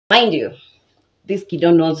Mind you, this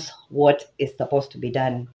kiddo knows what is supposed to be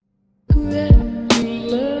done.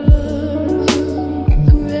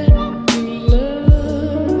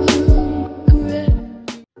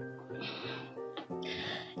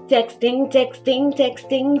 Texting,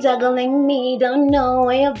 juggling me, don't know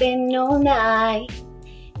where you've been all night.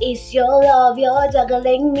 It's your love, you're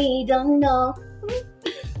juggling me, don't know.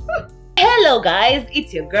 Hello guys,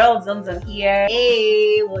 it's your girl Zamzam here.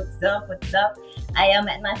 Hey, what's up? I am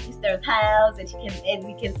at my sister's house, and as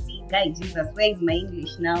you can see, guys, Jesus, where is my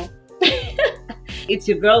English now? It's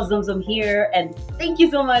your girl Zamzam here, and thank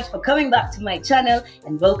you so much for coming back to my channel,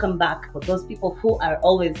 and welcome back for those people who are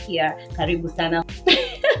always here. Karibu sana.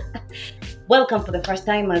 Welcome for the first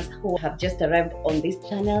timers who have just arrived on this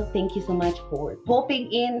channel. Thank you so much for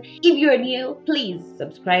popping in. If you're new, please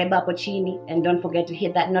subscribe hapo chini, and don't forget to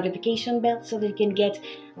hit that notification bell so that you can get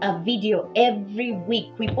a video every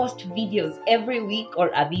week. We post videos every week, or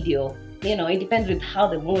a video, you know, it depends with how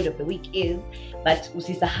the mood of the week is. But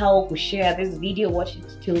usisahau to share this video, watch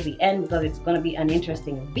it till the end because it's gonna be an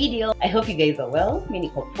interesting video. I hope you guys are well. Mimi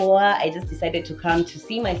niko poa. I just decided to come to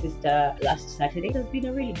see my sister last Saturday. It has been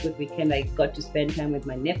a really good weekend. I got to spend time with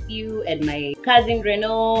my nephew and my cousin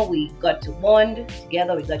Renault. We got to bond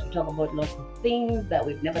together. We got to talk about lots of things that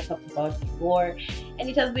we've never talked about before, and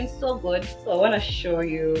it has been so good. So I want to show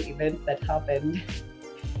you events that happened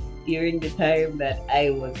during the time that I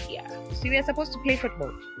was here. So we are supposed to play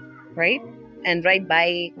football, right? And ride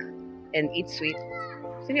bike and eat sweet.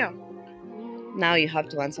 So yeah. Now you have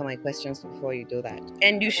to answer my questions before you do that.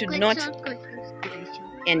 And you should not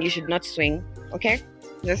swing, okay?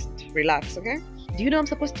 Just relax, okay? Do you know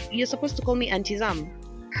you're supposed to call me Auntie Zam?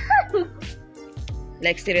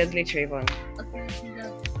 Like seriously, Trayvon. Okay,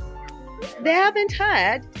 they haven't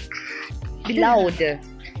heard. Be loud.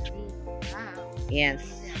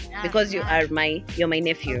 Yes. Because you're my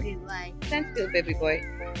nephew. Okay, bye. Stand still, baby boy.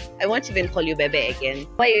 I won't even call you baby again.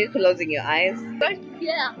 Why are you closing your eyes?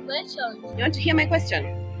 Yeah, question. You want to hear my question?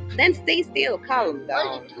 Then stay still, calm down.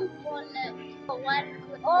 Only 2 more left.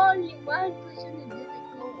 Only one question is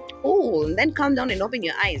difficult. Oh, then calm down and open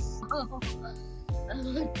your eyes.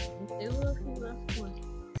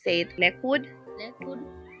 Say it, Lakewood. Lakewood.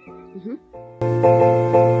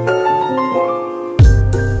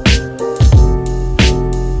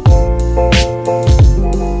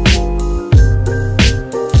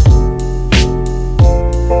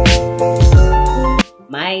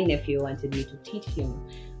 My nephew wanted me to teach him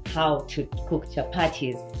how to cook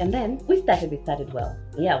chapatis, and then we started well.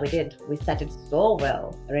 Yeah, we did. We started so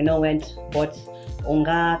well. Renault went, bought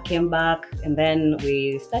unga, came back, and then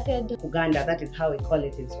we started kuganda. That is how we call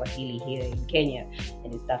it in Swahili here in Kenya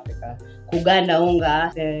and East Africa. Kuganda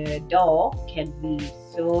unga. The dough can be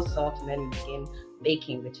so soft, and then we begin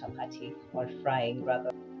baking the chapati, or frying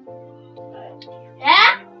rather.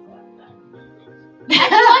 Yeah?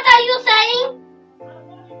 What are you saying?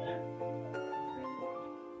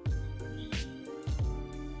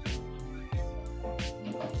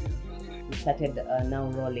 We started now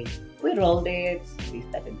rolling. We rolled it, we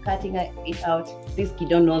started cutting it out. This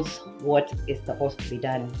kiddo knows what is supposed to be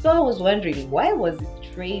done. So I was wondering, why was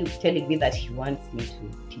Trey telling me that he wants me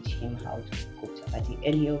to teach him how to cook chapati,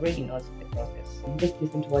 and he already knows the process. Just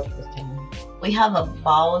listen to what he was telling me. We have a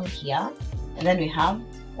bowl here, and then we have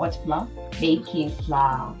what flour? Baking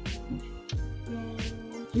flour.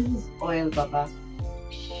 This is oil, Baba.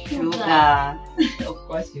 Sugar. Of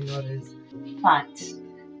course you know this. Fat.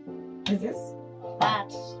 Is this?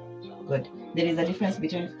 Fat. Good. There is a difference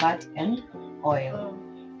between fat and oil.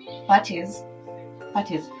 Fat is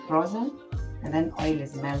frozen, and then oil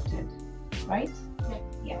is melted. Right?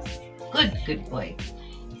 Yes. Good boy.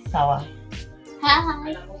 Sawa. Hi. My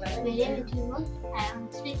name is Trayvon. I am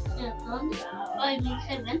 6 years old. Boy being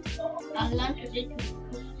 7. I learned today to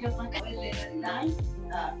cook chapati.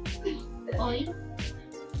 Oil.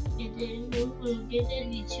 It is included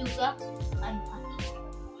with sugar and fat.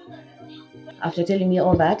 After telling me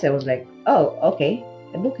all that, I was like, oh, okay.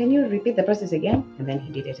 Abu, can you repeat the process again? And then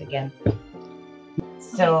he did it again.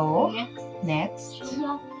 So, next,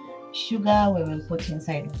 sugar we will put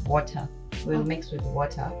inside water. We'll mix with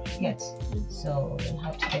water. Yes. So, we'll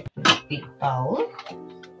have to take this big bowl.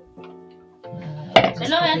 I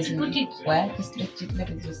know where to put it. Well, let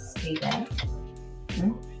it just stay there.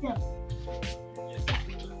 Yeah.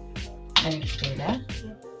 Let it stay there.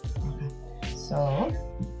 Yeah. Okay. So,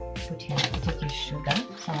 take your sugar,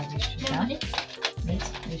 some of this sugar.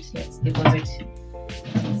 Let's deposit it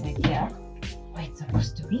inside here where it's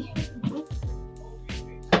supposed to be.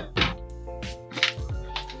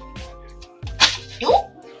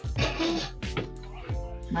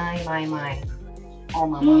 My. Oh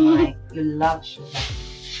my, you love sugar.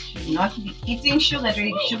 Should not be eating sugar.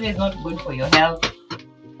 Sugar is not good for your health.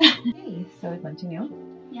 Okay, so we continue.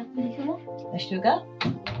 Yeah, the sugar. The sugar.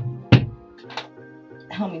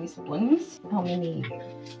 How many spoons? How many?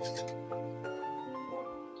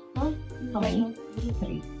 Oh, How many?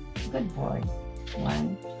 3. Good boy.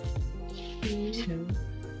 1, 2,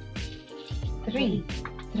 3.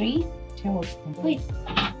 3 tablespoons. Wait.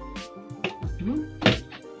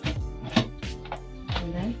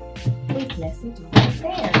 And then we place it right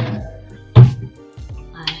there.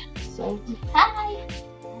 Salt. Hi.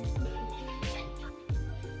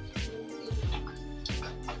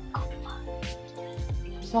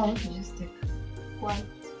 Salt, you just take 1.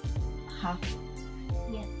 half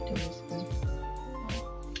Yeah. tablespoon.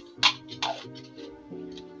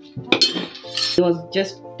 He was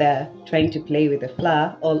just there trying to play with the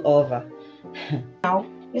flour all over. Now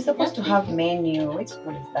you're supposed to have menu. Which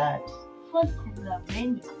what is that? What is the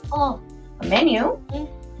menu? Oh. A menu Mm.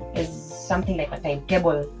 is something like a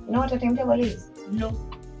timetable. You know what a timetable is? No.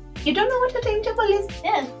 You don't know what a timetable is?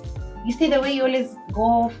 Yes. You see the way you always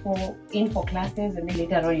go for classes and then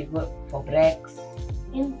later on you go for breaks.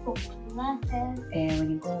 Info classes. When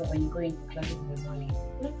you go in for classes in the morning,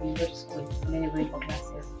 when you go to school and then you go in for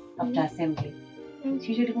classes after assembly. You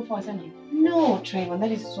usually go for assembly. No, Trayvon,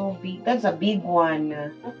 that is so big. That's a big one.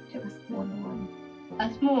 Take a small one.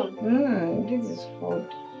 A small. This is food.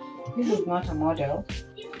 This is not a model.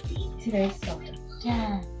 See, very soft.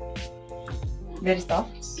 Yeah. Very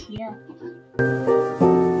soft. Yeah.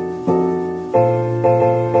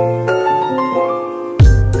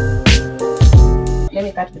 Let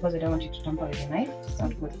me cut because I don't want you to tamper with the knife. It's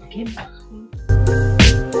not good for kids.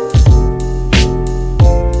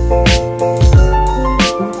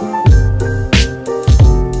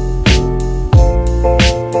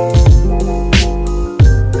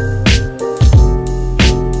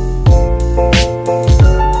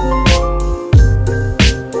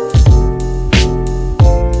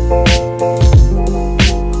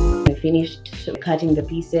 Finished cutting the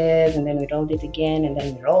pieces and then we rolled it again and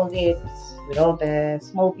then we rolled it with all the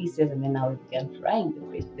small pieces and then now we began frying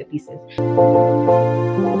the pieces.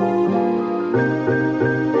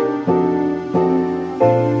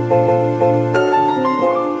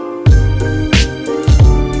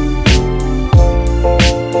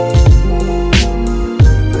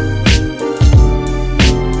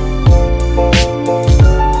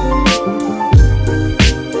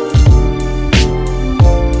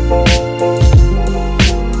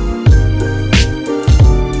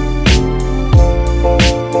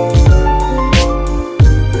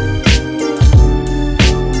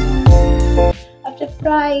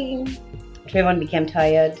 Frying. Trayvon became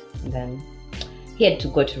tired and then he had to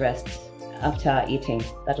go to rest after eating.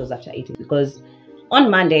 That was after eating because on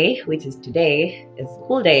Monday, which is today, is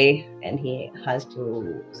school day and he has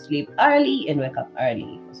to sleep early and wake up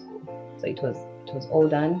early for school. So it was all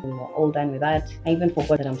done. We were all done with that. I even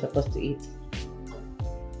forgot that I'm supposed to eat.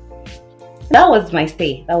 That was my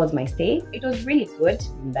stay. It was really good.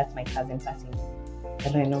 And that's my cousin passing. I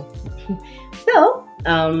don't know. So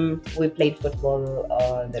we played football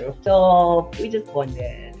on the rooftop. We just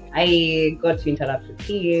bonded. I got to interact with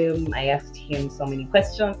him. I asked him so many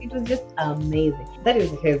questions. It was just amazing. That is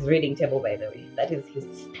his reading table, by the way. That is his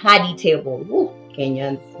study table. Woo,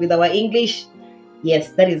 Kenyans with our English.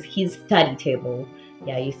 Yes, that is his study table.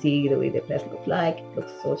 Yeah, you see the way the place looks like. It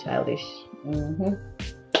looks so childish.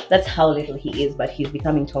 That's how little he is, but he's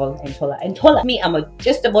becoming taller and taller and taller. Me, I'm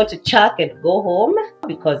just about to chuck and go home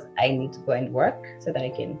because I need to go and work so that I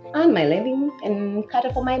can earn my living and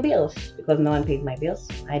cater for my bills because no one pays my bills.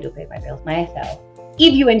 I do pay my bills myself.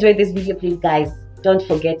 If you enjoyed this video, please guys, don't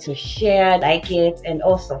forget to share, like it, and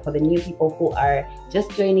also for the new people who are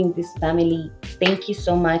just joining this family, thank you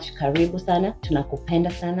so much. Karibu sana,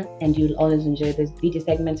 tunakupenda sana, and you'll always enjoy these video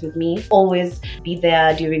segments with me. Always be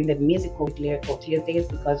there during the lyrical Tuesdays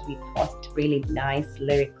because we post really nice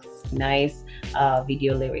lyrics, nice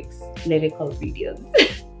lyrical videos.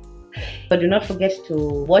 But do not forget to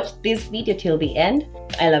watch this video till the end.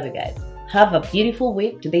 I love you guys. Have a beautiful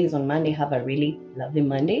week. Today is on Monday. Have a really lovely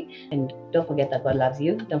Monday. And don't forget that God loves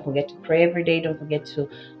you. Don't forget to pray every day. Don't forget to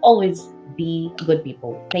always be good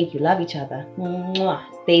people. Thank you. Love each other. Mwah.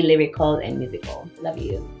 Stay lyrical and musical. Love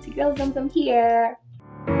you. It's your girl Zamzam here.